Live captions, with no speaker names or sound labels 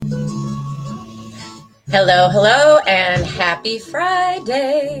Hello, hello, and happy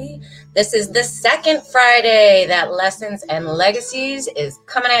Friday. This is the second Friday that Lessons and Legacies is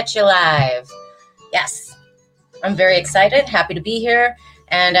coming at you live. Yes, I'm very excited, happy to be here,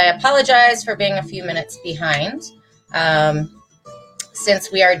 and I apologize for being a few minutes behind. Since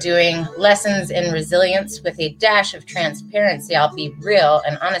we are doing Lessons in Resilience with a dash of transparency, I'll be real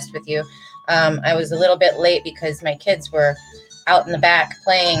and honest with you. I was a little bit late because my kids were out in the back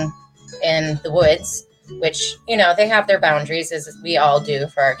playing in the woods, which, they have their boundaries, as we all do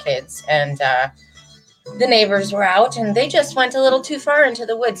for our kids. And the neighbors were out, and they just went a little too far into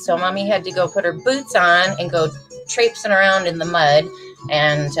the woods. So Mommy had to go put her boots on and go traipsing around in the mud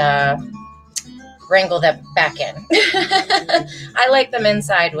and wrangle them back in. I like them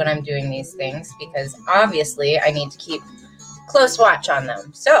inside when I'm doing these things because obviously I need to keep close watch on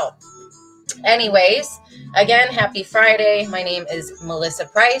them. So anyways, again, happy Friday. My name is Melissa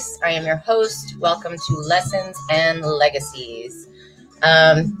Price. I am your host. Welcome to Lessons and Legacies.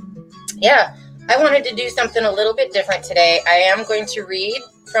 I wanted to do something a little bit different today. I am going to read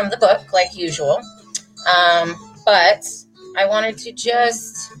from the book like usual, but I wanted to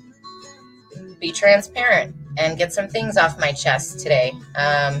just be transparent and get some things off my chest today.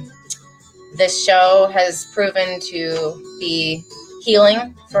 This show has proven to be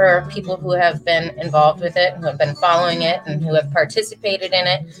healing for people who have been involved with it, who have been following it, and who have participated in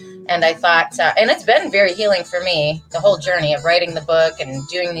it. And I thought, and it's been very healing for me, the whole journey of writing the book and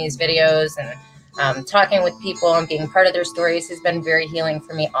doing these videos and talking with people and being part of their stories has been very healing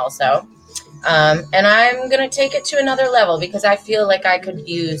for me also. And I'm going to take it to another level because I feel like I could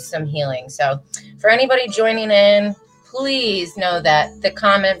use some healing. So for anybody joining in, please know that the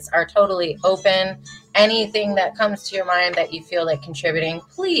comments are totally open. Anything that comes to your mind that you feel like contributing,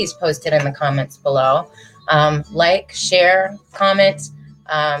 please post it in the comments below. Like, share, comment.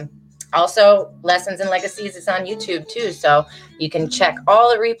 Also, Lessons and Legacies is on YouTube too, so you can check all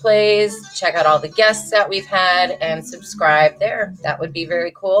the replays, check out all the guests that we've had, and subscribe there. That would be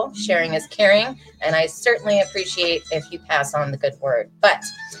very cool. Sharing is caring, and I certainly appreciate if you pass on the good word. But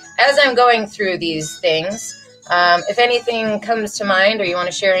as I'm going through these things, if anything comes to mind or you want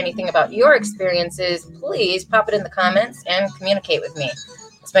to share anything about your experiences, please pop it in the comments and communicate with me.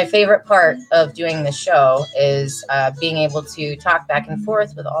 It's my favorite part of doing the show is being able to talk back and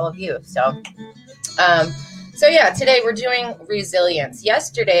forth with all of you. So today we're doing resilience.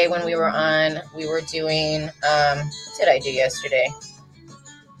 Yesterday when we were on, we were doing, what did I do yesterday?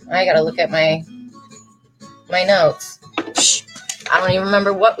 I got to look at my notes. I don't even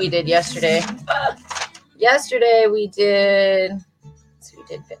remember what we did yesterday. Yesterday we did,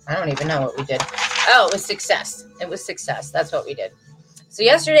 I don't even know what we did. Oh, it was success. It was success. That's what we did. So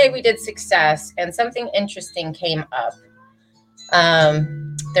yesterday we did success, and something interesting came up.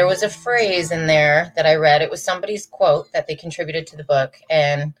 There was a phrase in there that I read. It was somebody's quote that they contributed to the book.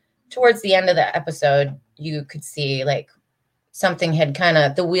 And towards the end of the episode, you could see like something had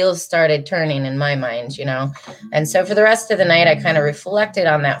the wheels started turning in my mind, And so for the rest of the night, I kind of reflected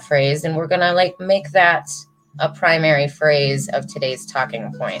on that phrase, and we're going to make that a primary phrase of today's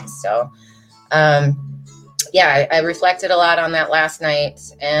talking points. So, I reflected a lot on that last night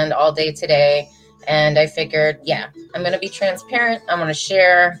and all day today. And I figured, I'm going to be transparent. I'm going to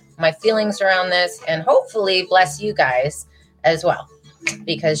share my feelings around this and hopefully bless you guys as well,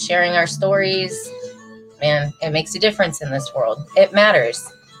 because sharing our stories, man, it makes a difference in this world. It matters.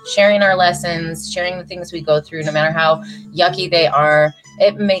 Sharing our lessons, sharing the things we go through, no matter how yucky they are,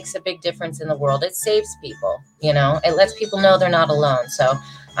 it makes a big difference in the world. It saves people, It lets people know they're not alone. So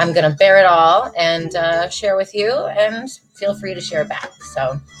I'm going to bear it all and share with you, and feel free to share back.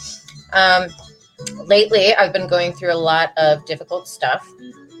 So lately, I've been going through a lot of difficult stuff.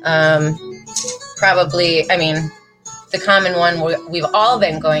 The common one we've all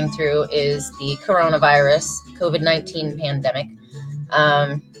been going through is the coronavirus, COVID-19 pandemic.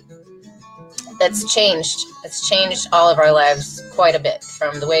 That's changed. It's changed all of our lives quite a bit,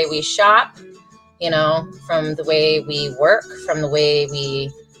 from the way we shop, from the way we work, from the way we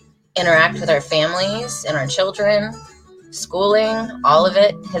interact with our families and our children, schooling. All of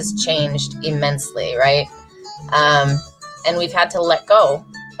it has changed immensely, right? And we've had to let go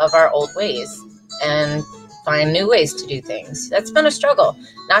of our old ways and find new ways to do things. That's been a struggle,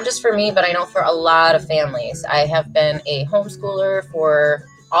 not just for me, but I know for a lot of families. I have been a homeschooler for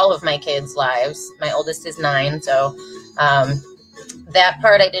all of my kids' lives. My oldest is 9, so that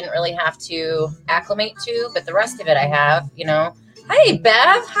part I didn't really have to acclimate to, but the rest of it I have, Hey,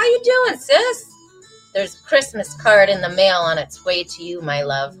 Bev, how you doing, sis? There's a Christmas card in the mail on its way to you, my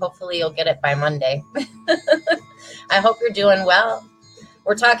love. Hopefully you'll get it by Monday. I hope you're doing well.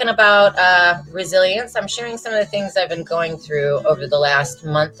 we're talking about resilience. I'm sharing some of the things I've been going through over the last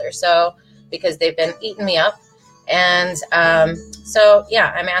month or so because they've been eating me up. And so,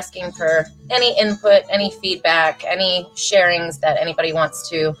 yeah, I'm asking for any input, any feedback, any sharings that anybody wants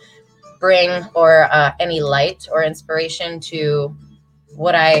to bring, or any light or inspiration to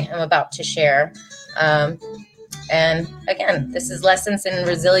what I am about to share. And again, this is Lessons in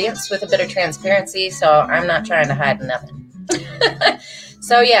Resilience with a bit of transparency, so I'm not trying to hide nothing.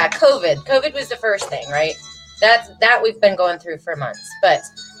 So yeah, COVID was the first thing, right? That we've been going through for months. But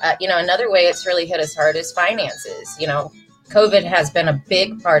another way it's really hit us hard is finances. COVID has been a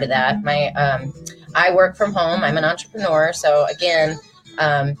big part of that. I work from home. I'm an entrepreneur, so again,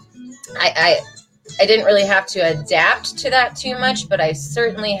 I didn't really have to adapt to that too much, but I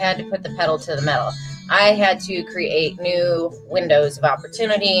certainly had to put the pedal to the metal. I had to create new windows of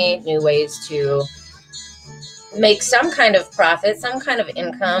opportunity, new ways to make some kind of profit, some kind of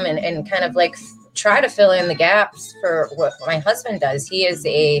income, and kind of like try to fill in the gaps for what my husband does. He is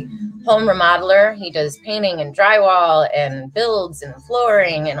a home remodeler. He does painting and drywall and builds and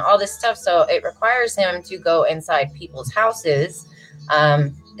flooring and all this stuff. So it requires him to go inside people's houses,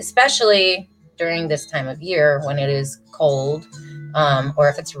 especially during this time of year when it is cold. Or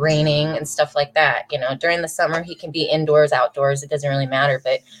if it's raining and stuff like that. During the summer, he can be indoors, outdoors. It doesn't really matter.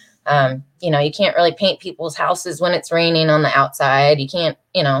 But, you can't really paint people's houses when it's raining on the outside. You can't,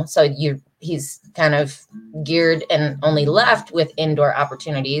 so he's kind of geared and only left with indoor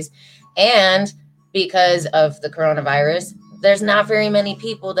opportunities. And because of the coronavirus, there's not very many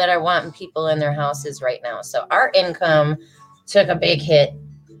people that are wanting people in their houses right now. So our income took a big hit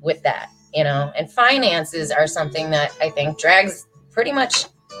with that, and finances are something that I think drags pretty much,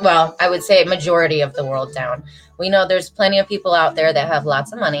 well, I would say majority of the world down. We know there's plenty of people out there that have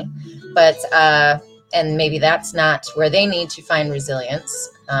lots of money, but, and maybe that's not where they need to find resilience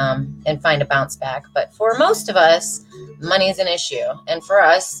and find a bounce back. But for most of us, money is an issue. And for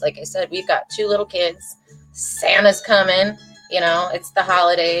us, like I said, we've got 2 little kids. Santa's coming, it's the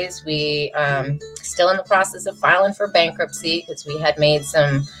holidays. We still in the process of filing for bankruptcy because we had made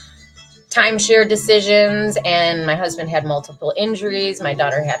some timeshare decisions, and my husband had multiple injuries. My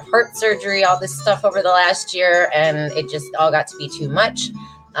daughter had heart surgery, all this stuff over the last year, and it just all got to be too much.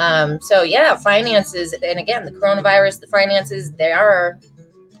 So yeah, finances, and again, the coronavirus, the finances, they are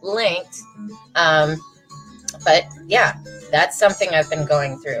linked. But yeah, that's something I've been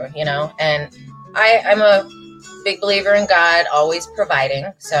going through, and I'm a big believer in God always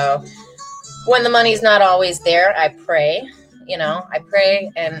providing. So when the money's not always there, I pray. I pray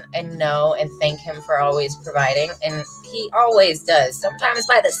and know and thank him for always providing. And he always does, sometimes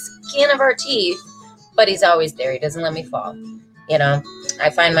by the skin of our teeth, but he's always there. He doesn't let me fall. I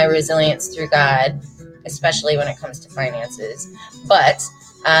find my resilience through God, especially when it comes to finances. But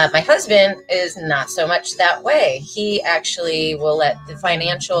my husband is not so much that way. He actually will let the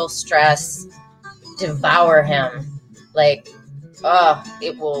financial stress devour him. Like,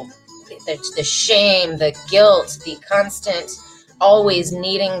 it will... the shame, the guilt, the constant always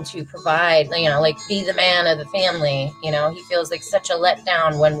needing to provide, like be the man of the family. He feels like such a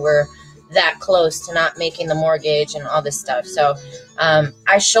letdown when we're that close to not making the mortgage and all this stuff. So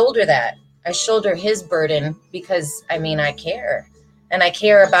I shoulder that. I shoulder his burden because, I care. And I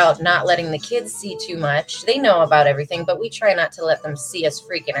care about not letting the kids see too much. They know about everything, but we try not to let them see us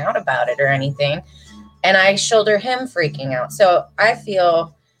freaking out about it or anything. And I shoulder him freaking out. So I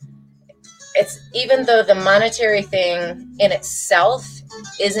feel... it's, even though the monetary thing in itself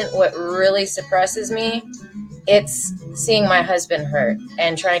isn't what really suppresses me, it's seeing my husband hurt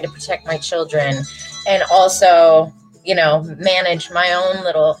and trying to protect my children, and also, manage my own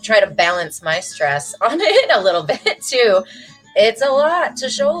try to balance my stress on it a little bit too. It's a lot to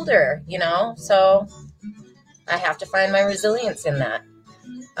shoulder, so I have to find my resilience in that.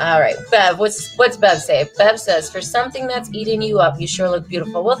 All right, Bev, what's Bev say? Bev says, for something that's eating you up, you sure look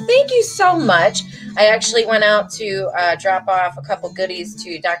beautiful. Well, thank you so much. I actually went out to drop off a couple goodies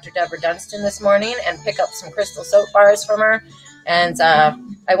to Dr. Deborah Dunstan this morning and pick up some crystal soap bars from her. And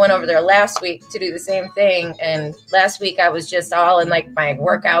I went over there last week to do the same thing. And last week I was just all in like my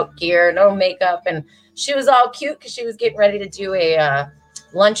workout gear, no makeup. And she was all cute because she was getting ready to do a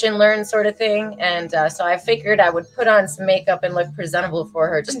lunch and learn sort of thing. And so I figured I would put on some makeup and look presentable for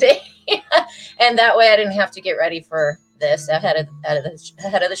her today. And that way I didn't have to get ready for this ahead of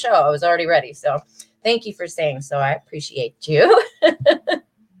the show. I was already ready. So thank you for saying so. I appreciate you.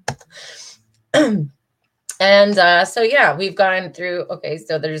 And so, yeah, we've gone through, okay,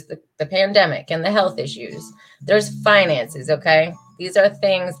 so there's the pandemic and the health issues. There's finances, okay? These are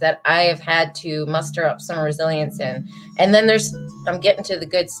things that I have had to muster up some resilience in. And then I'm getting to the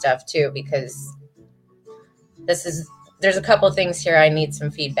good stuff too, because there's a couple of things here I need some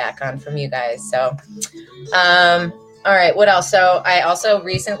feedback on from you guys. So, all right, what else? So I also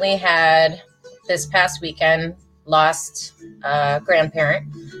recently had, this past weekend, lost a grandparent.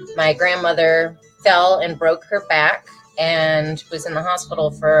 My grandmother fell and broke her back and was in the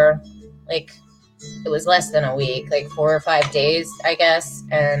hospital for it was less than a week, 4 or 5 days, I guess.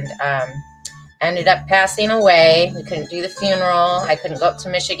 And ended up passing away. We couldn't do the funeral. I couldn't go up to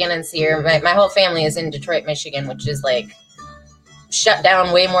Michigan and see her. My whole family is in Detroit, Michigan, which is shut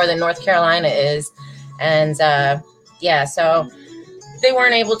down way more than North Carolina is. And so they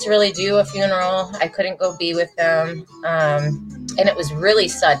weren't able to really do a funeral. I couldn't go be with them. And it was really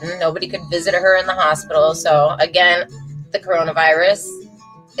sudden. Nobody could visit her in the hospital. So again, the coronavirus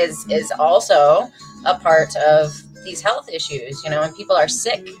is also a part of these health issues, and people are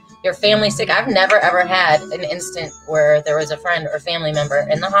sick. Your family's sick. I've never, ever had an instant where there was a friend or family member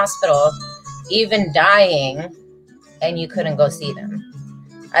in the hospital, even dying, and you couldn't go see them.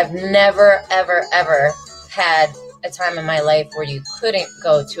 I've never, ever, ever had a time in my life where you couldn't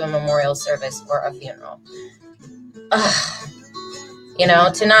go to a memorial service or a funeral.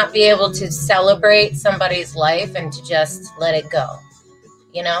 To not be able to celebrate somebody's life and to just let it go.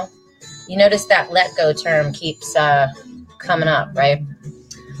 You notice that let go term keeps coming up, right?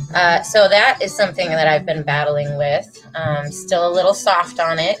 So that is something that I've been battling with. Still a little soft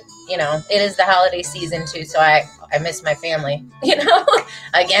on it. It is the holiday season too, so I miss my family.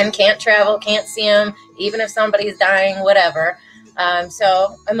 Again, can't travel, can't see them, even if somebody's dying, whatever.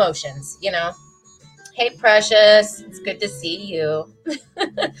 So emotions, Hey, Precious, it's good to see you.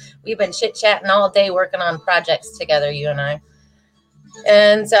 We've been chit-chatting all day working on projects together, you and I.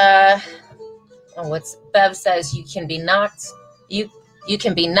 And Bev says, you can be knocked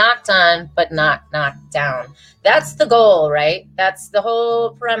on, but not knocked down. That's the goal, right? That's the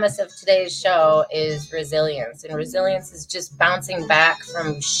whole premise of today's show, is resilience. And resilience is just bouncing back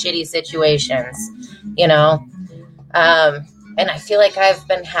from shitty situations, and I feel like I've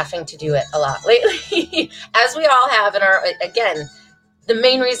been having to do it a lot lately, as we all have again, the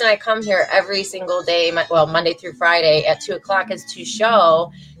main reason I come here every single day, Monday through Friday at 2:00 is to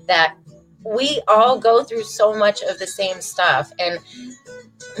show that we all go through so much of the same stuff. And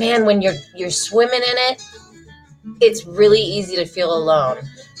man, when you're swimming in it, it's really easy to feel alone.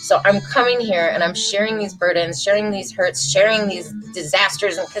 So I'm coming here and I'm sharing these burdens, sharing these hurts, sharing these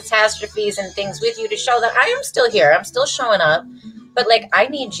disasters and catastrophes and things with you to show that I am still here. I'm still showing up. But I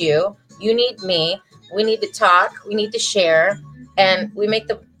need you. You need me. We need to talk. We need to share. And we make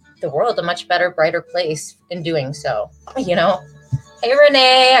the world a much better, brighter place in doing so. Hey,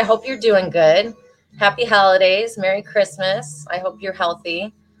 Renee, I hope you're doing good. Happy holidays. Merry Christmas. I hope you're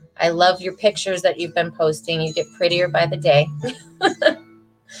healthy. I love your pictures that you've been posting. You get prettier by the day.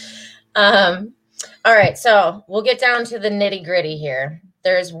 All right, so we'll get down to the nitty gritty here.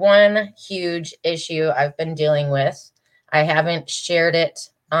 There's one huge issue I've been dealing with. I haven't shared it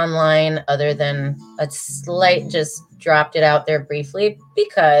online other than just dropped it out there briefly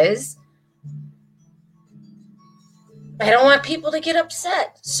because I don't want people to get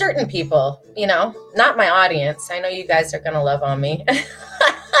upset. Certain people, not my audience. I know you guys are going to love on me.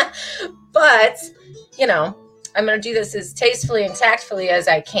 But, I'm going to do this as tastefully and tactfully as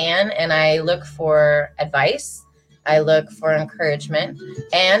I can. And I look for advice. I look for encouragement.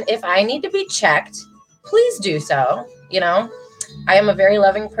 And if I need to be checked, please do so. I am a very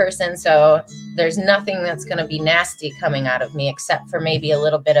loving person. So there's nothing that's going to be nasty coming out of me except for maybe a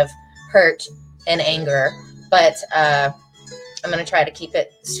little bit of hurt and anger. But I'm going to try to keep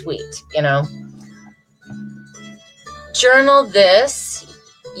it sweet, Journal this.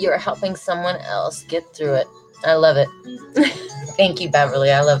 You're helping someone else get through it. I love it. Thank you,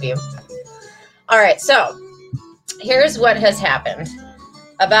 Beverly. I love you. All right. So here's what has happened.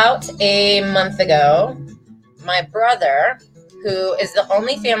 About a month ago, my brother, who is the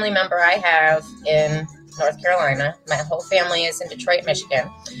only family member I have in North Carolina, my whole family is in Detroit, Michigan.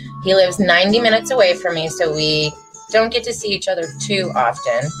 He lives 90 minutes away from me, so we don't get to see each other too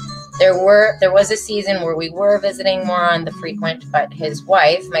often. There was a season where we were visiting more on the frequent, but his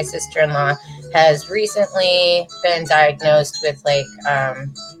wife, my sister-in-law, has recently been diagnosed with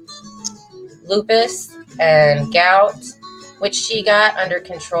lupus and gout, which she got under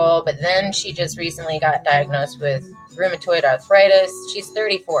control, but then she just recently got diagnosed with rheumatoid arthritis. She's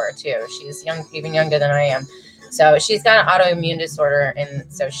 34 too. She's even younger than I am. So she's got an autoimmune disorder, and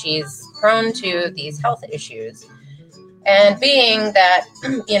so she's prone to these health issues. And being that,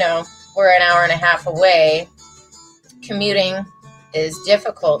 we're an hour and a half away, commuting is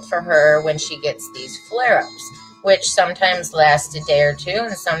difficult for her when she gets these flare-ups, which sometimes last a day or two,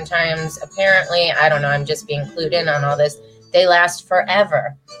 and sometimes apparently, I don't know, I'm just being clued in on all this, they last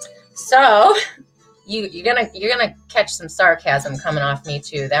forever. So you're gonna catch some sarcasm coming off me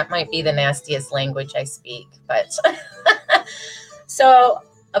too. That might be the nastiest language I speak, but so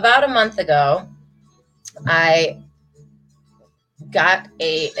about a month ago, I got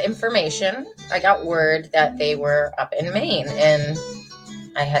I got word that they were up in Maine, and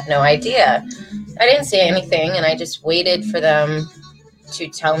I had no idea. I didn't say anything, and I just waited for them to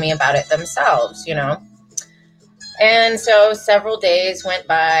tell me about it themselves, And so several days went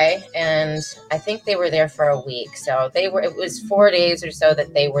by, and I think they were there for a week. So it was 4 days or so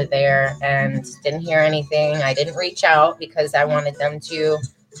that they were there, and didn't hear anything. I didn't reach out because I wanted them to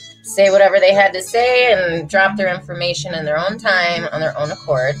say whatever they had to say and drop their information in their own time on their own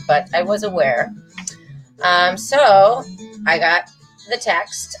accord, but I was aware. So I got the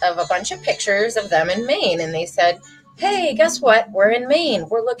text of a bunch of pictures of them in Maine, and they said, hey, guess what? We're in Maine.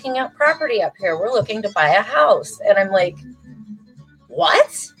 We're looking at property up here. We're looking to buy a house. And I'm like,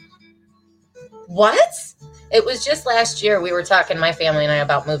 what? It was just last year we were talking, my family and I,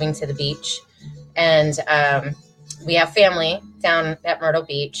 about moving to the beach. And we have family down at Myrtle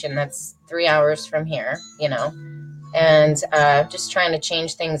Beach, and that's 3 hours from here, and just trying to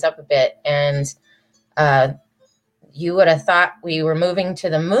change things up a bit. And you would have thought we were moving to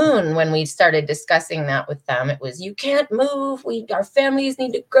the moon when we started discussing that with them. It was, you can't move. Our families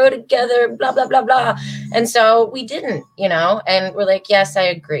need to grow together, blah, blah, blah, blah. And so we didn't, and we're like, yes, I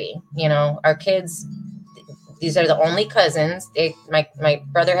agree. Our kids, these are the only cousins. My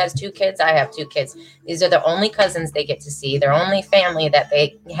brother has 2 kids. I have 2 kids. These are the only cousins they get to see. They're only family that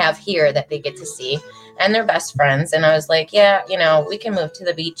they have here that they get to see. And they're best friends. And I was like, yeah, we can move to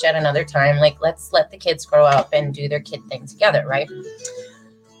the beach at another time. Like, let's let the kids grow up and do their kid thing together, right?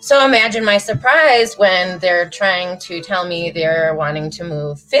 So imagine my surprise when they're trying to tell me they're wanting to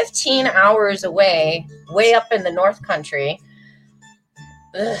move 15 hours away, way up in the North Country.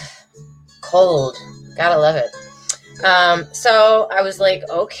 Ugh, cold. Gotta love it. So I was like,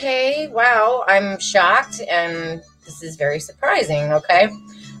 okay, wow, I'm shocked. And this is very surprising. Okay.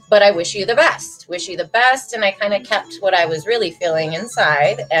 But I wish you the best. And I kind of kept what I was really feeling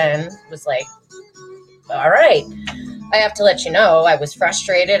inside and was like, all right. I have to let you know, I was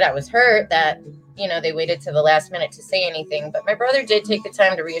frustrated. I was hurt that, they waited to the last minute to say anything. But my brother did take the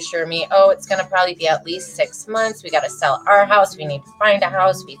time to reassure me, it's going to probably be at least 6 months. We got to sell our house. We need to find a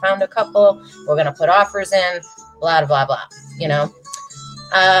house. We found a couple. We're going to put offers in, blah, blah, blah,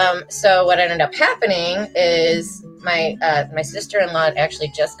 So what ended up happening is my sister-in-law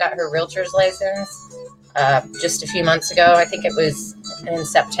actually just got her realtor's license just a few months ago. I think it was in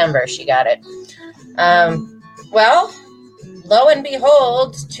September she got it. Well, lo and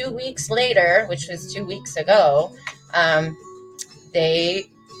behold, 2 weeks later, which was 2 weeks ago, they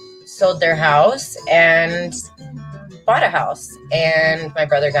sold their house and bought a house. And my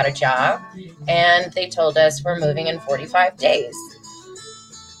brother got a job, and they told us we're moving in 45 days.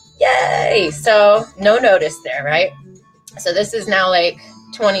 Yay! So no notice there, right? So this is now like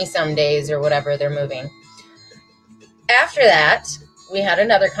 20 some days or whatever they're moving. After that, we had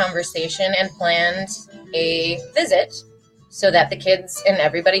another conversation and planned a visit so that the kids and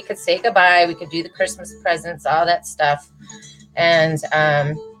everybody could say goodbye. We could do the Christmas presents, all that stuff. And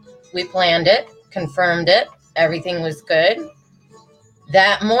we planned it, confirmed it. Everything was good.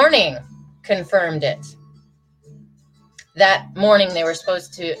 That morning, confirmed it. That morning they were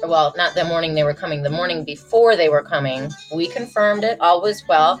supposed to, well, not the morning they were coming, the morning before they were coming, we confirmed it. All was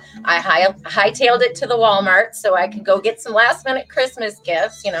well. I hightailed it to the Walmart so I could go get some last minute Christmas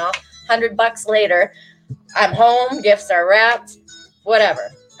gifts, $100 later. I'm home, gifts are wrapped,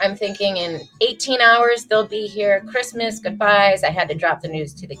 whatever. I'm thinking in 18 hours, they'll be here. Christmas, goodbyes. I had to drop the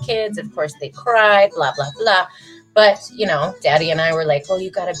news to the kids. Of course, they cried, blah, blah, blah. But, Daddy and I were like, well,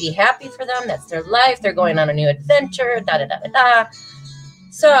 you got to be happy for them. That's their life. They're going on a new adventure, da-da-da-da-da.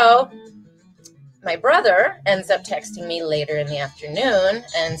 So my brother ends up texting me later in the afternoon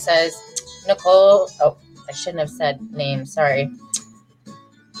and says, Nicole, I shouldn't have said name, sorry.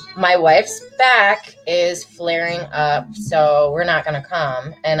 My wife's back is flaring up, so we're not going to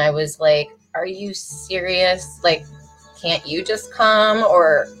come. And I was like, are you serious? Like, can't you just come?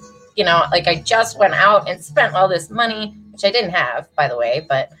 Or... I just went out and spent all this money, which I didn't have, by the way,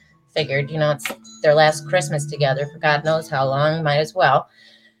 but figured, it's their last Christmas together for God knows how long, might as well.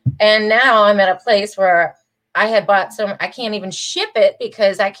 And now I'm at a place where I had bought I can't even ship it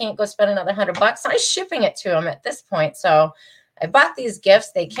because I can't go spend another $100. I'm shipping it to them at this point. So I bought these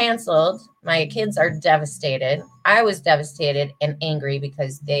gifts. They canceled. My kids are devastated. I was devastated and angry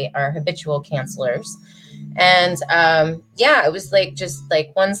because they are habitual cancelers. And yeah, it was like just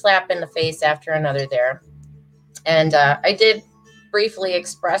like one slap in the face after another there. And I did briefly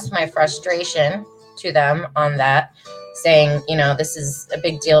express my frustration to them on that, saying, you know, this is a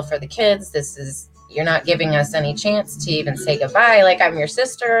big deal for the kids. You're not giving us any chance to even say goodbye. Like, I'm your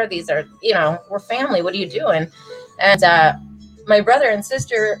sister. These are, you know, we're family. What are you doing? And my brother and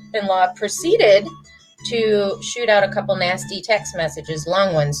sister-in-law proceeded to shoot out a couple nasty text messages,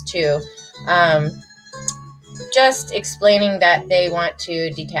 long ones too, just explaining that they want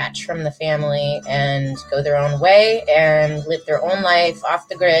to detach from the family and go their own way and live their own life off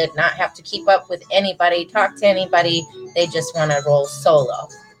the grid, not have to keep up with anybody, talk to anybody. They just want to roll solo.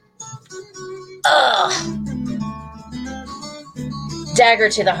 Ugh. Dagger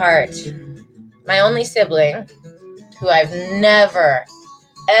to the heart. My only sibling, who I've never,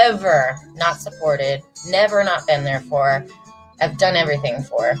 ever not supported, never not been there for, I've done everything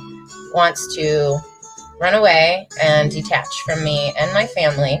for, wants to run away and detach from me and my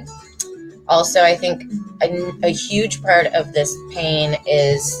family. Also, I think a huge part of this pain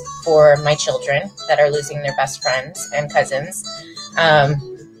is for my children that are losing their best friends and cousins.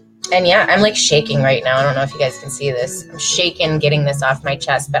 And yeah, I'm like shaking right now. I don't know if you guys can see this. I'm shaking getting this off my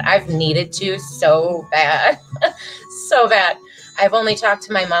chest, but I've needed to so bad. So bad. I've only talked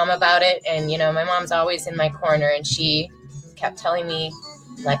to my mom about it, and you know, my mom's always in my corner, and she kept telling me,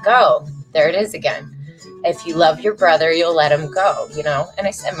 let go. There it is again. If you love your brother, you'll let him go, you know? And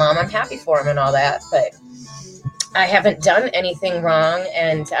I said, Mom, I'm happy for him and all that, but I haven't done anything wrong.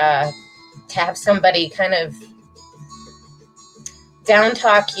 And to have somebody kind of down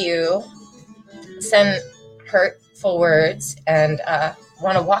talk you, send hurtful words, and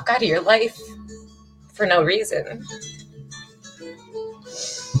want to walk out of your life for no reason,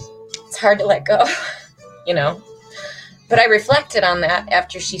 it's hard to let go, you know? But I reflected on that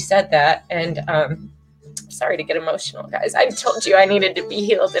after she said that, and sorry to get emotional, guys. I told you I needed to be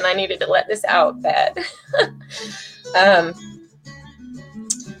healed and I needed to let this out bad.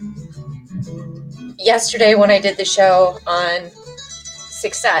 Yesterday when I did the show on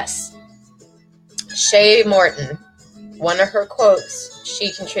success, Shay Morton, one of her quotes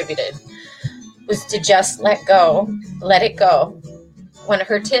she contributed was to just let go, let it go. One of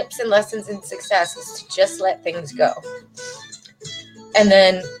her tips and lessons in success is to just let things go. And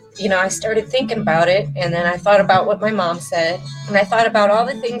then, you know, I started thinking about it, and then I thought about what my mom said, and I thought about all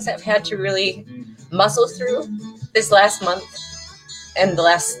the things I've had to really muscle through this last month and the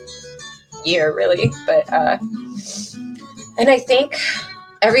last year, really. But, and I think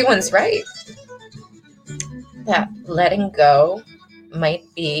everyone's right that letting go might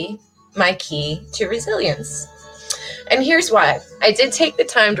be my key to resilience. And here's why. I did take the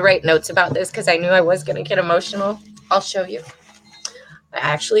time to write notes about this because I knew I was going to get emotional. I'll show you. I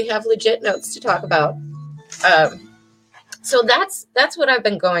actually have legit notes to talk about. So that's what I've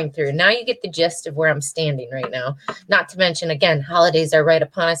been going through. Now you get the gist of where I'm standing right now. Not to mention, again, holidays are right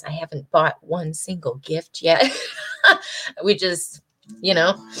upon us. I haven't bought one single gift yet. We just, you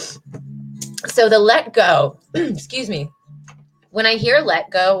know. So the let go, excuse me. When I hear let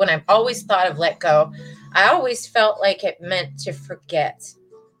go, when I've always thought of let go, I always felt like it meant to forget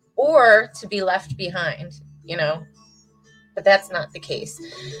or to be left behind, you know. But that's not the case.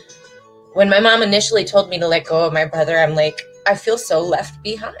 When my mom initially told me to let go of my brother, I'm like, I feel so left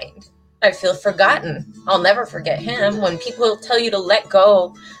behind. I feel forgotten. I'll never forget him. When people tell you to let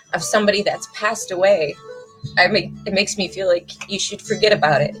go of somebody that's passed away, it makes me feel like you should forget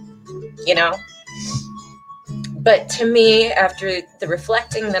about it, you know? But to me, after the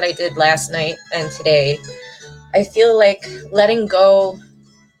reflecting that I did last night and today, I feel like letting go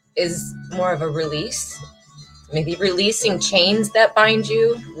is more of a release. Maybe releasing chains that bind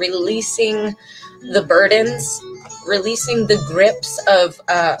you, releasing the burdens, releasing the grips of,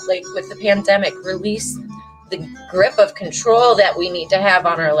 like with the pandemic, release the grip of control that we need to have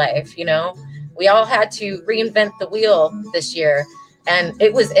on our life, you know? We all had to reinvent the wheel this year, and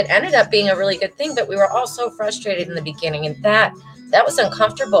it ended up being a really good thing, but we were all so frustrated in the beginning, and that was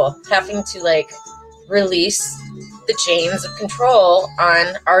uncomfortable, having to like release the chains of control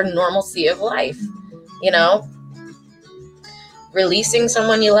on our normalcy of life, you know? Releasing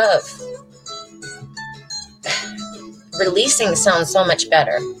someone you love. Releasing sounds so much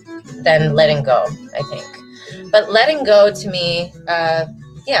better than letting go, I think. But letting go to me,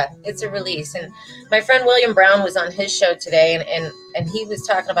 yeah, it's a release. And my friend William Brown was on his show today, and he was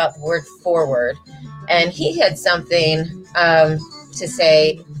talking about the word forward. And he had something to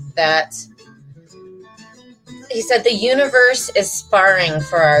say that he said the universe is sparring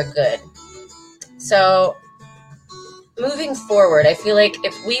for our good. So moving forward, I feel like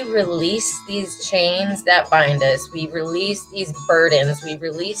if we release these chains that bind us, we release these burdens, we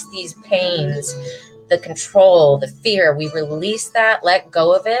release these pains, the control, the fear, we release that, let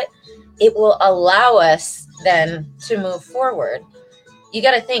go of it, it will allow us then to move forward. You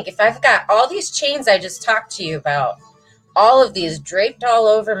got to think, if I've got all these chains I just talked to you about, all of these draped all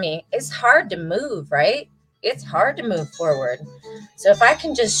over me, it's hard to move, right? It's hard to move forward. So if I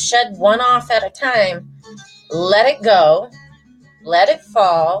can just shed one off at a time, let it go, let it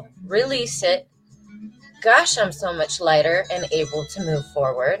fall, release it, gosh, I'm so much lighter and able to move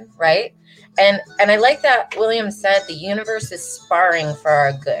forward, right? And I like that William said the universe is sparring for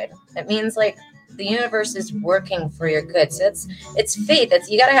our good. It means like the universe is working for your good. So it's faith.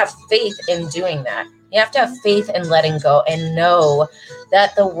 You got to have faith in doing that. You have to have faith in letting go and know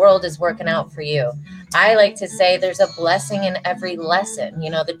that the world is working out for you. I like to say there's a blessing in every lesson.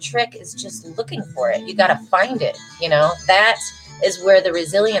 You know, the trick is just looking for it. You got to find it. You know, that is where the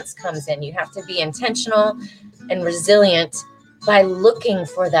resilience comes in. You have to be intentional and resilient by looking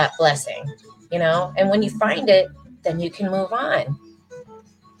for that blessing, you know, and when you find it, then you can move on.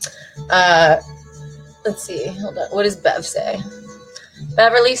 Let's see. Hold on. What does Bev say?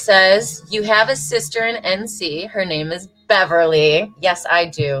 Beverly says, you have a sister in NC. Her name is Beverly. Yes, I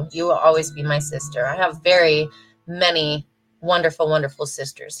do. You will always be my sister. I have very many wonderful, wonderful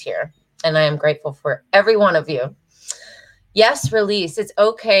sisters here, and I am grateful for every one of you. Yes, release. It's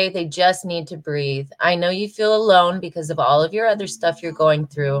okay. They just need to breathe. I know you feel alone because of all of your other stuff you're going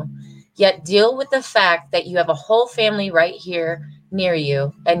through, yet deal with the fact that you have a whole family right here near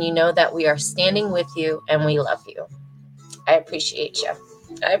you, and you know that we are standing with you and we love you. I appreciate you.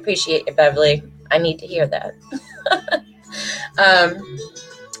 I appreciate you, Beverly. I need to hear that.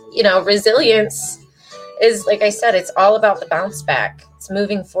 You know, resilience is, like I said, it's all about the bounce back. It's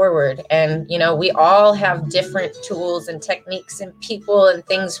moving forward. And, you know, we all have different tools and techniques and people and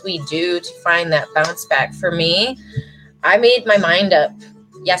things we do to find that bounce back. For me, I made my mind up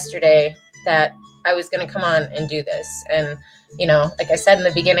yesterday that I was going to come on and do this. And, you know, like I said in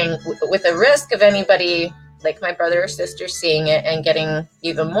the beginning, with the risk of anybody like my brother or sister seeing it and getting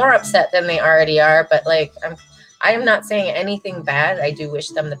even more upset than they already are. But like, I am not saying anything bad. I do wish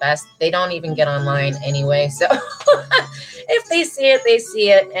them the best. They don't even get online anyway. So if they see it, they see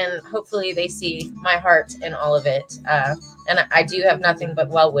it. And hopefully they see my heart in all of it. And I do have nothing but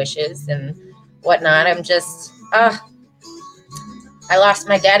well wishes and whatnot. I'm just, I lost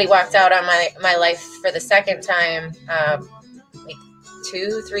my daddy, walked out on my life for the second time, like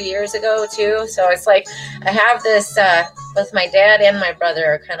 2-3 years ago too. So it's like I have this both my dad and my brother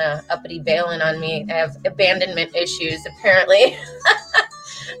are kind of uppity bailing on me. I have abandonment issues apparently.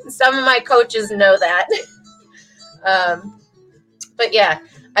 Some of my coaches know that. But yeah,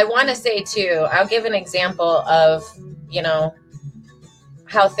 I want to say too, I'll give an example of, you know,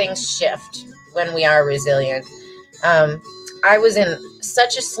 how things shift when we are resilient. I was in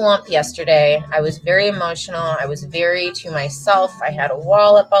such a slump yesterday. I was very emotional. I was very to myself. I had a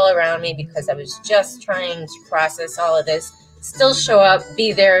wall up all around me because I was just trying to process all of this, still show up,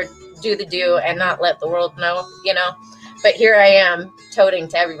 be there, do the do, and not let the world know, you know. But here I am toting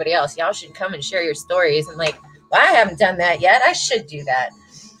to everybody else. Y'all should come and share your stories. And like, well, I haven't done that yet. I should do that.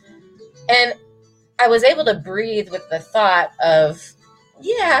 And I was able to breathe with the thought of,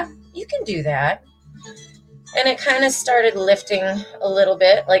 yeah, you can do that. And it kind of started lifting a little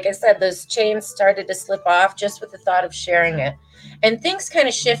bit. Like I said, those chains started to slip off just with the thought of sharing it. And things kind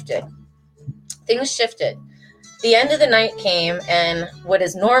of shifted. Things shifted. The end of the night came, and what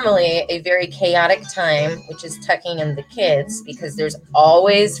is normally a very chaotic time, which is tucking in the kids, because there's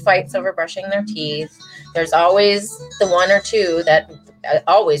always fights over brushing their teeth. There's always the one or two that,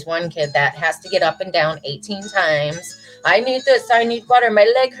 always one kid that has to get up and down 18 times. I need this, I need water, my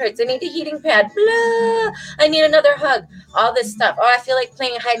leg hurts, I need a heating pad, blah, I need another hug, all this stuff. Oh, I feel like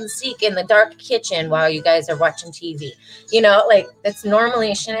playing hide and seek in the dark kitchen while you guys are watching TV. You know, like, that's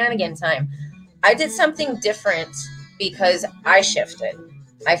normally shenanigan time. I did something different because I shifted.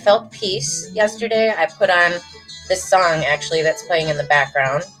 I felt peace yesterday. I put on this song, actually, that's playing in the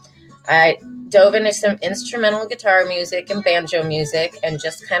background. I dove into some instrumental guitar music and banjo music and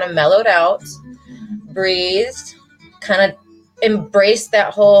just kind of mellowed out, breathed, kind of embraced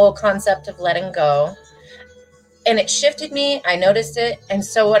that whole concept of letting go. And it shifted me. I noticed it. And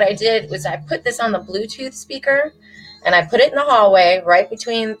so what I did was I put this on the Bluetooth speaker and I put it in the hallway right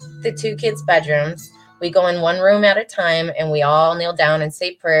between the two kids' bedrooms. We go in one room at a time and we all kneel down and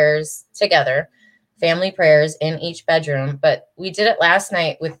say prayers together, family prayers in each bedroom. But we did it last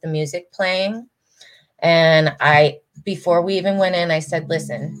night with the music playing. And before we even went in, I said,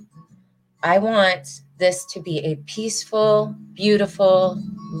 listen, I want this to be a peaceful, beautiful,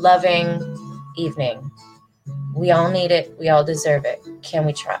 loving evening. We all need it. We all deserve it. Can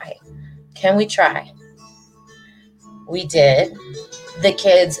we try? Can we try? We did. The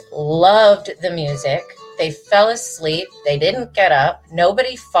kids loved the music. They fell asleep. They didn't get up.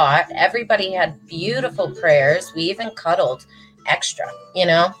 Nobody fought. Everybody had beautiful prayers. We even cuddled extra,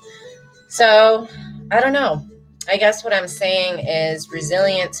 So I don't know. I guess what I'm saying is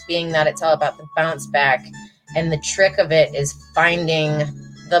resilience, being that it's all about the bounce back, and the trick of it is finding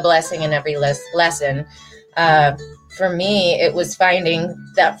the blessing in every lesson. For me, it was finding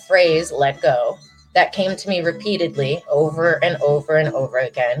that phrase, let go, that came to me repeatedly over and over and over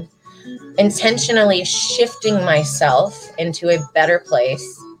again, intentionally shifting myself into a better place,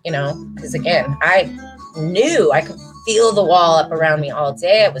 because again, I knew I could feel the wall up around me all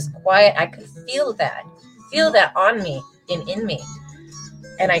day. It was quiet. I could feel that on me and in me.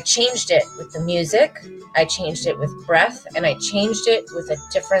 And I changed it with the music. I changed it with breath, and I changed it with a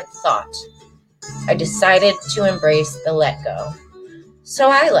different thought. I decided to embrace the let go. So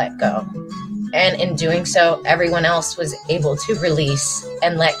I let go. And in doing so, everyone else was able to release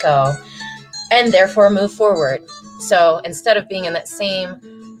and let go and therefore move forward. So instead of being in that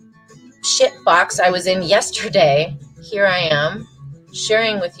same shit box I was in yesterday, here I am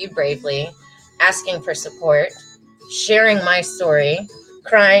sharing with you bravely, asking for support, sharing my story,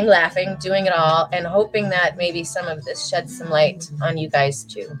 crying, laughing, doing it all, and hoping that maybe some of this sheds some light on you guys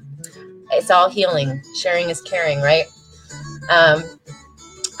too. It's all healing. Sharing is caring, right?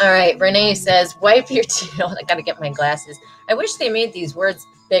 All right, Renee says, wipe your tears. I got to get my glasses. I wish they made these words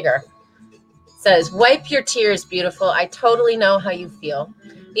bigger. Says, wipe your tears, beautiful. I totally know how you feel.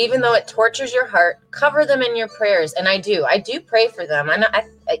 Even though it tortures your heart, cover them in your prayers. And I do pray for them.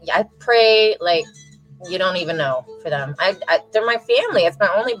 I pray like you don't even know for them. They're my family. It's my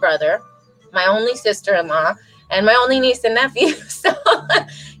only brother, my only sister-in-law, and my only niece and nephew. So,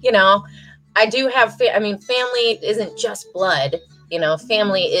 I do have, family isn't just blood.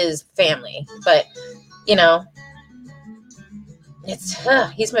 Family is family, but,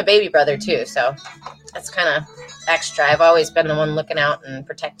 he's my baby brother too. So that's kind of extra. I've always been the one looking out and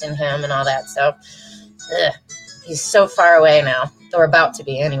protecting him and all that. So he's so far away now, or about to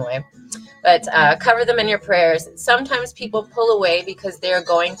be anyway. But cover them in your prayers. Sometimes people pull away because they're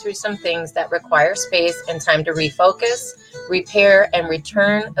going through some things that require space and time to refocus, repair, and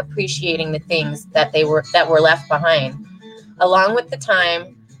return appreciating the things that were left behind. Along with the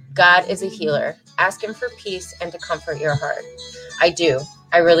time, God is a healer. Ask him for peace and to comfort your heart. I do.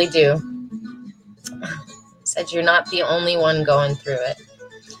 I really do. Said you're not the only one going through it.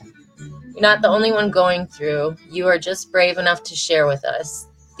 You're not the only one going through. You are just brave enough to share with us.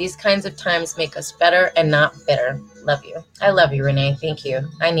 These kinds of times make us better and not bitter. Love you. I love you, Renee. Thank you.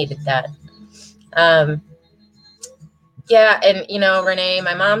 I needed that. Yeah, and, Renee,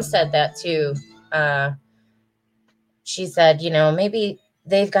 my mom said that too. She said, maybe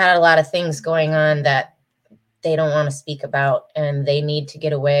they've got a lot of things going on that they don't want to speak about, and they need to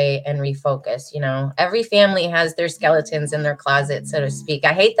get away and refocus. Every family has their skeletons in their closet, so to speak.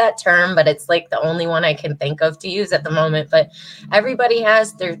 I hate that term, but it's like the only one I can think of to use at the moment. But everybody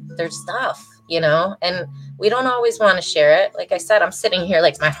has their stuff, and we don't always want to share it. Like I said, I'm sitting here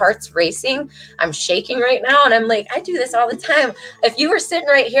like my heart's racing. I'm shaking right now. And I'm like, I do this all the time. If you were sitting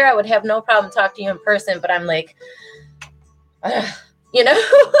right here, I would have no problem talking to you in person, but I'm like,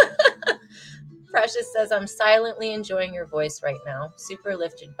 Precious says, I'm silently enjoying your voice right now. Super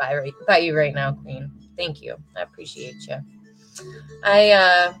lifted by you right now, Queen. Thank you. I appreciate you.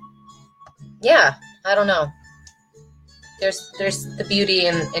 I don't know. There's the beauty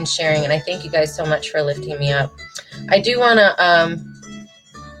in sharing, and I thank you guys so much for lifting me up. I do want to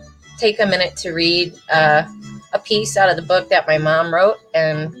take a minute to read a piece out of the book that my mom wrote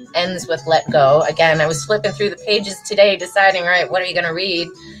and ends with let go. Again, I was flipping through the pages today deciding, all right, what are you going to read?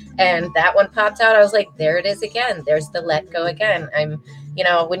 And that one popped out. I was like, there it is again. There's the let go again.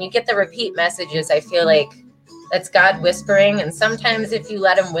 When you get the repeat messages, I feel like that's God whispering. And sometimes if you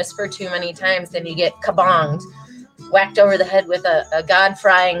let him whisper too many times, then you get kabonged, whacked over the head with a God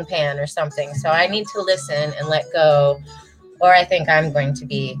frying pan or something. So I need to listen and let go, or I think I'm going to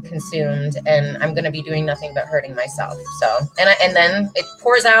be consumed and I'm going to be doing nothing but hurting myself. So, and then it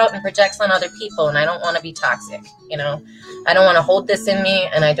pours out and projects on other people, and I don't want to be toxic. I don't want to hold this in me,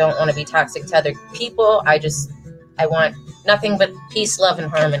 and I don't want to be toxic to other people. I want nothing but peace, love, and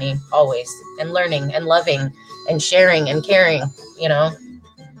harmony always, and learning and loving and sharing and caring,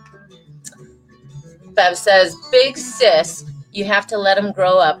 Bev says, big sis, You have to let him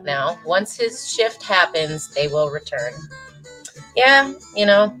grow up now. Once his shift happens, they will return. Yeah,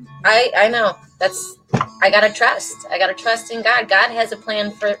 I know. I got to trust. I got to trust in God. God has a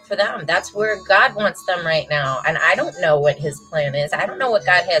plan for them. That's where God wants them right now. And I don't know what his plan is. I don't know what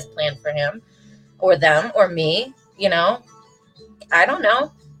God has planned for him or them or me. I don't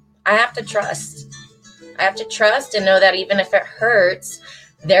know. I have to trust. I have to trust and know that even if it hurts,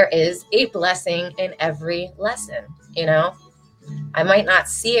 there is a blessing in every lesson. I might not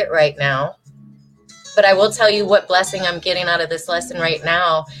see it right now, but I will tell you what blessing I'm getting out of this lesson right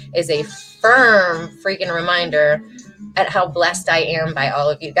now is a firm freaking reminder at how blessed I am by all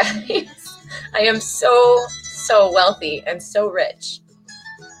of you guys. I am so, so wealthy and so rich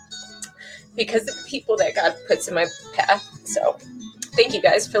because of the people that God puts in my path. So thank you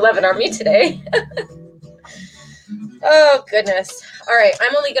guys for loving on me today. Oh, goodness. All right.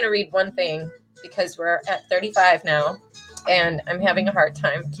 I'm only going to read one thing because we're at 35 now and I'm having a hard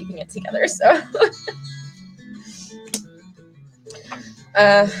time keeping it together. So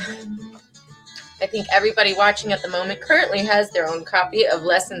I think everybody watching at the moment currently has their own copy of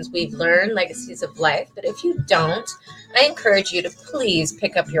Lessons We've Learned, Legacies of Life. But if you don't, I encourage you to please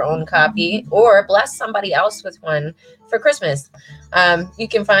pick up your own copy or bless somebody else with one for Christmas. You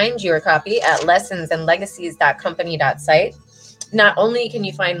can find your copy at lessonsandlegacies.company.site. Not only can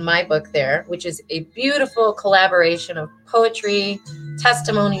you find my book there, which is a beautiful collaboration of poetry,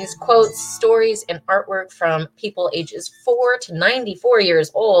 testimonies, quotes, stories, and artwork from people ages 4 to 94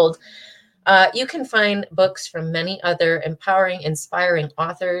 years old. You can find books from many other empowering, inspiring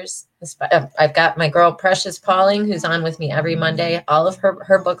authors. I've got my girl, Precious Pauling, who's on with me every Monday. All of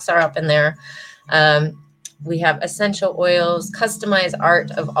her books are up in there. We have essential oils, customized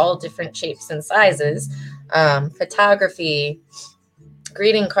art of all different shapes and sizes, photography,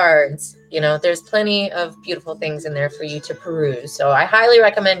 greeting cards. There's plenty of beautiful things in there for you to peruse. So I highly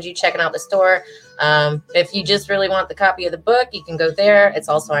recommend you checking out the store. If you just really want the copy of the book, you can go there. It's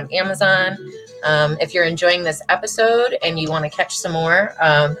also on Amazon. If you're enjoying this episode and you want to catch some more,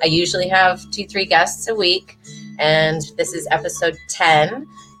 I usually have 2-3 guests a week, and this is episode 10.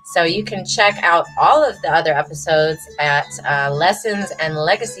 So you can check out all of the other episodes at Lessons and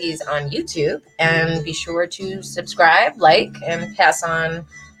Legacies on YouTube, and be sure to subscribe, like, and pass on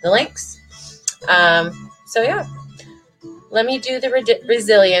the links. So yeah, let me do the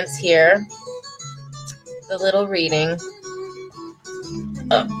resilience here. The little reading.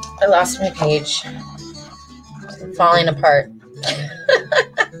 Oh, I lost my page. I'm falling apart.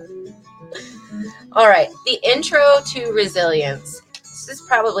 All right, the intro to resilience. This is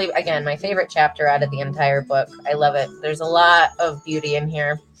probably, again, my favorite chapter out of the entire book. I love it. There's a lot of beauty in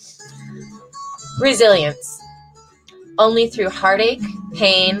here. Resilience. Only through heartache,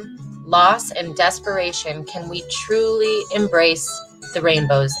 pain, loss, and desperation can we truly embrace the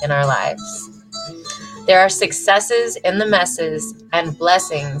rainbows in our lives. There are successes in the messes and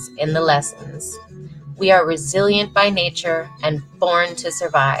blessings in the lessons. We are resilient by nature and born to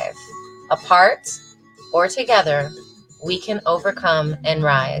survive. Apart or together, we can overcome and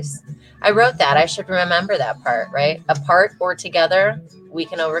rise. I wrote that. I should remember that part, right? Apart or together, we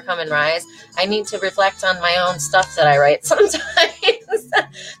can overcome and rise. I need to reflect on my own stuff that I write sometimes.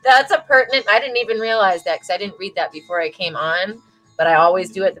 That's a pertinent. I didn't even realize that because I didn't read that before I came on, but I always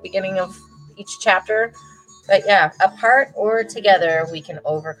do at the beginning of each chapter. But yeah, apart or together, we can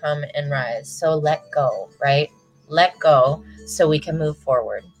overcome and rise. So let go, right? Let go so we can move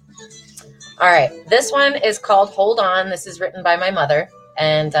forward. All right. This one is called Hold On. This is written by my mother.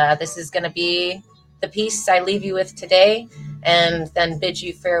 And this is going to be the piece I leave you with today, and then bid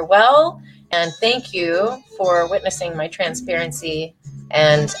you farewell. And thank you for witnessing my transparency.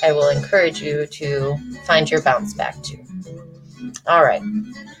 And I will encourage you to find your bounce back too. All right.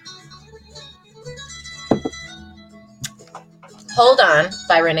 Hold On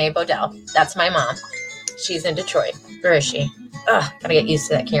by Renee Bodell. That's my mom. She's in Detroit. Where is she? Oh, gotta get used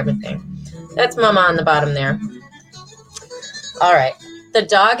to that camera thing. That's Mama on the bottom there. All right. The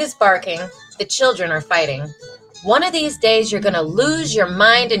dog is barking. The children are fighting. One of these days, you're going to lose your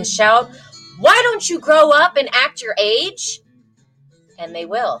mind and shout, "Why don't you grow up and act your age?" And they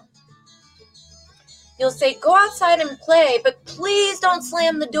will. You'll say, "Go outside and play, but please don't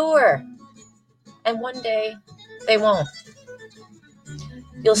slam the door." And one day, they won't.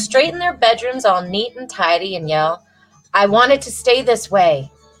 You'll straighten their bedrooms all neat and tidy and yell, "I want it to stay this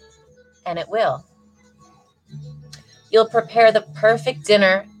way." And it will. You'll prepare the perfect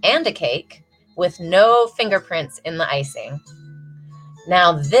dinner and a cake with no fingerprints in the icing.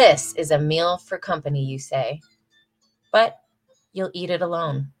 Now this is a meal for company, you say, but you'll eat it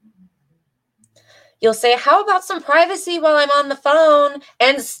alone. You'll say, how about some privacy while I'm on the phone?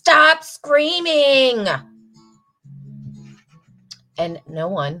 And stop screaming. And no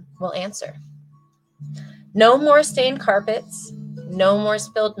one will answer. No more stained carpets. No more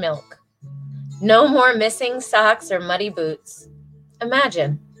spilled milk. No more missing socks or muddy boots.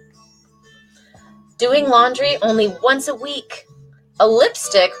 Imagine doing laundry only once a week, a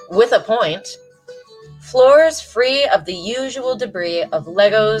lipstick with a point, floors free of the usual debris of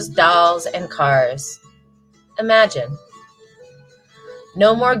Legos, dolls, and cars. Imagine.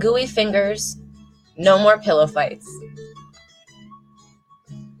 No more gooey fingers, no more pillow fights.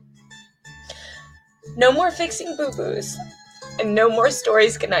 No more fixing boo-boos, and no more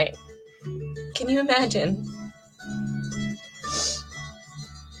stories goodnight. Can you imagine?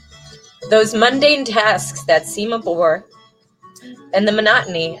 Those mundane tasks that seem a bore, and the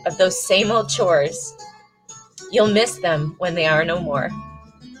monotony of those same old chores, you'll miss them when they are no more.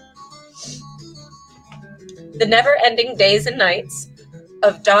 The never-ending days and nights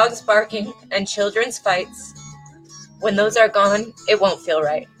of dogs barking and children's fights, when those are gone, it won't feel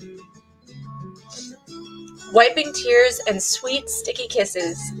right. Wiping tears and sweet, sticky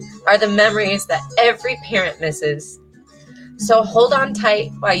kisses are the memories that every parent misses. So hold on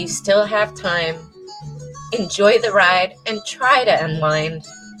tight while you still have time. Enjoy the ride and try to unwind.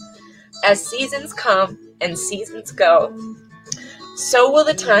 As seasons come and seasons go, so will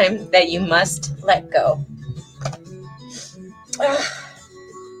the time that you must let go.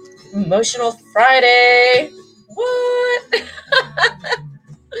 Emotional Friday. What?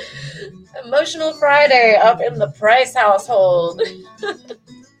 Emotional Friday up in the Price household.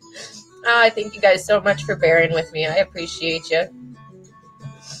 I thank you guys so much for bearing with me. I appreciate you.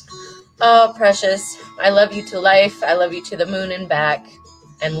 Oh, precious. I love you to life. I love you to the moon and back.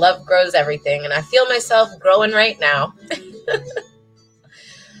 And love grows everything. And I feel myself growing right now.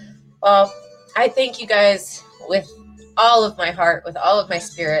 Well, I thank you guys with all of my heart, with all of my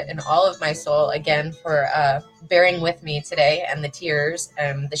spirit, and all of my soul again for bearing with me today, and the tears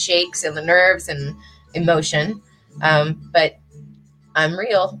and the shakes and the nerves and emotion. But I'm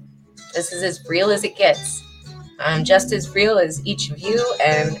real. This is as real as it gets. I'm just as real as each of you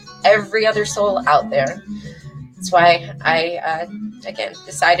and every other soul out there. That's why I, again,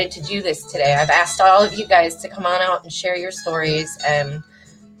 decided to do this today. I've asked all of you guys to come on out and share your stories, and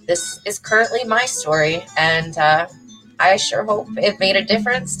this is currently my story, and I sure hope it made a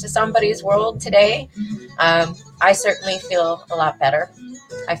difference to somebody's world today. I certainly feel a lot better.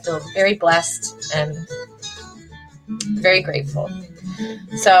 I feel very blessed and very grateful.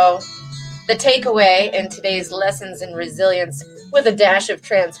 So the takeaway in today's lessons in resilience, with a dash of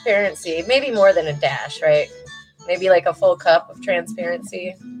transparency, maybe more than a dash, right? Maybe like a full cup of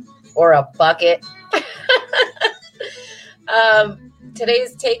transparency or a bucket.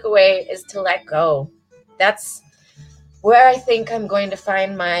 Today's takeaway is to let go. That's where I think I'm going to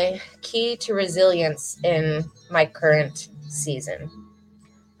find my key to resilience in my current season.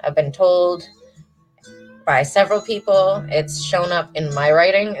 I've been told by several people, it's shown up in my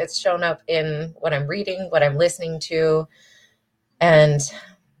writing, it's shown up in what I'm reading, what I'm listening to, and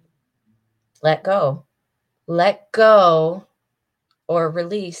let go. Let go or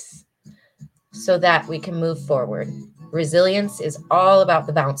release so that we can move forward. Resilience is all about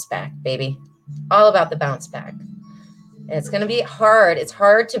the bounce back, baby. All about the bounce back. And it's going to be hard. It's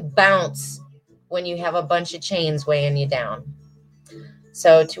hard to bounce when you have a bunch of chains weighing you down.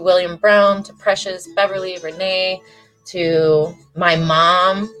 So to William Brown, to Precious, Beverly, Renee, to my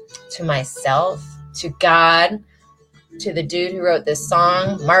mom, to myself, to God, to the dude who wrote this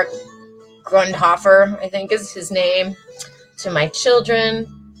song, Mark Grundhofer, I think is his name, to my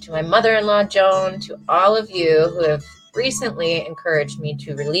children, to my mother-in-law, Joan, to all of you who have recently encouraged me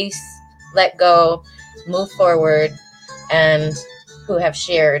to release, let go, move forward, and who have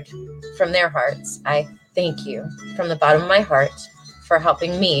shared from their hearts. I thank you from the bottom of my heart for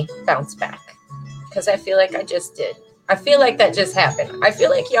helping me bounce back, because I feel like I just did. I feel like that just happened. I feel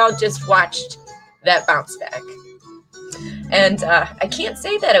like y'all just watched that bounce back. And I can't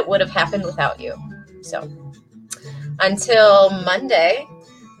say that it would have happened without you. So until Monday,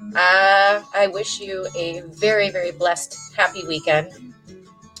 I wish you a very, very blessed, happy weekend.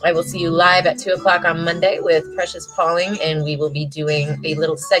 I will see you live at 2 o'clock on Monday with Precious Pauling, and we will be doing a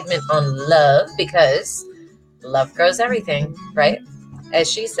little segment on love, because love grows everything, right?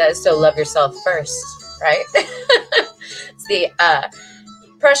 As she says, so love yourself first, right? It's the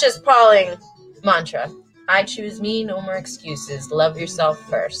Precious Pauling mantra. I choose me, no more excuses. Love yourself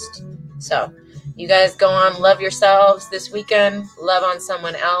first. So you guys go on, love yourselves this weekend, love on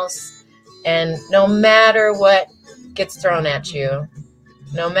someone else, and no matter what gets thrown at you,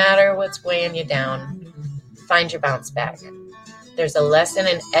 No matter what's weighing you down, find your bounce back. There's a lesson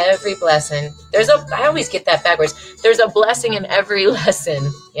in every blessing. I always get that backwards. There's a blessing in every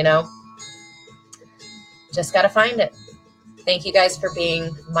lesson, you know? Just got to find it. Thank you guys for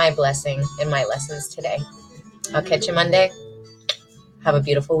being my blessing in my lessons today. I'll catch you Monday. Have a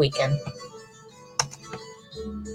beautiful weekend.